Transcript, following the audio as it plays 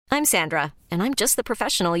I'm Sandra, and I'm just the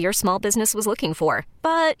professional your small business was looking for.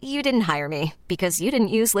 But you didn't hire me because you didn't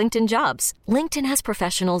use LinkedIn Jobs. LinkedIn has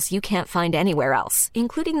professionals you can't find anywhere else,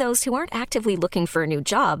 including those who aren't actively looking for a new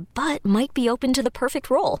job, but might be open to the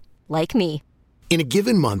perfect role, like me. In a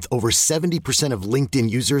given month, over 70% of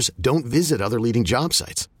LinkedIn users don't visit other leading job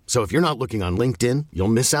sites. So if you're not looking on LinkedIn, you'll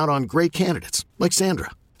miss out on great candidates like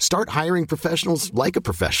Sandra. Start hiring professionals like a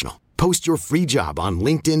professional. Post your free job on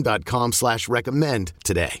linkedin.com/recommend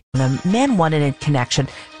today. The man wanted a connection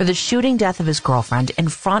for the shooting death of his girlfriend in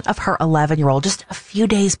front of her 11-year-old just a few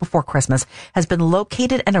days before Christmas has been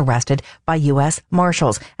located and arrested by U.S.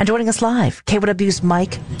 Marshals. And joining us live, KW's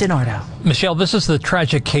Mike DeNardo. Michelle, this is the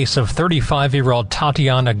tragic case of 35-year-old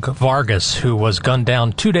Tatiana Vargas, who was gunned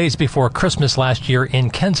down 2 days before Christmas last year in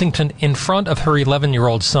Kensington in front of her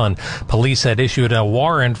 11-year-old son. Police had issued a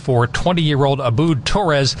warrant for 20-year-old Abud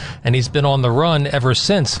Torres, and he's been on the run ever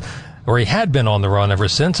since. Or he had been on the run ever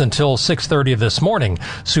since until 6:30 this morning.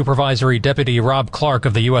 Supervisory Deputy Rob Clark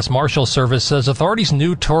of the U.S. Marshals Service says authorities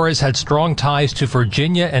knew Torres had strong ties to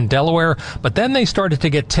Virginia and Delaware, but then they started to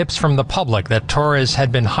get tips from the public that Torres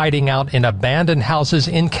had been hiding out in abandoned houses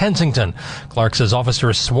in Kensington. Clark says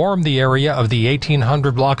officers swarmed the area of the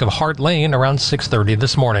 1800 block of Hart Lane around 6:30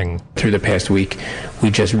 this morning. Through the past week, we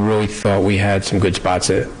just really thought we had some good spots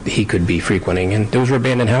that he could be frequenting, and those were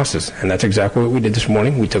abandoned houses, and that's exactly what we did this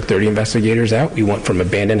morning. We took 30 investigators out. We went from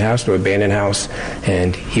abandoned house to abandoned house,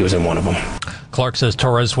 and he was in one of them. Clark says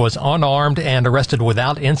Torres was unarmed and arrested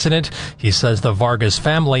without incident. He says the Vargas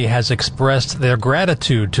family has expressed their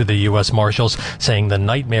gratitude to the U.S. Marshals, saying the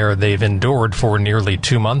nightmare they've endured for nearly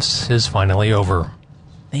 2 months is finally over.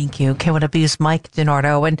 Thank you, KW's Mike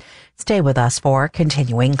DeNardo, and stay with us for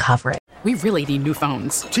continuing coverage. We really need new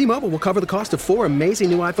phones. T-Mobile will cover the cost of 4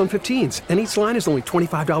 amazing new iPhone 15s, and each line is only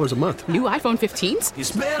 $25 a month. New iPhone 15s?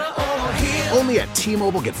 It's better over here. Only at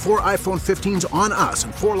T-Mobile, get 4 iPhone 15s on us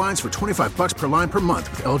and 4 lines for $25 per line per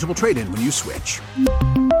month with eligible trade-in when you switch.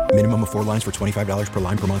 Minimum of 4 lines for $25 per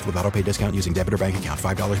line per month with autopay discount using debit or bank account.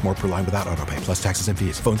 $5 more per line without autopay, plus taxes and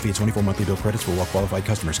fees. Phone fee at 24 monthly bill credits for well-qualified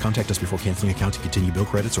customers. Contact us before canceling account to continue bill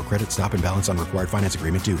credits or credit stop and balance on required finance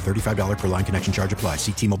agreement due. $35 per line connection charge applies.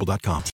 See T-Mobile.com.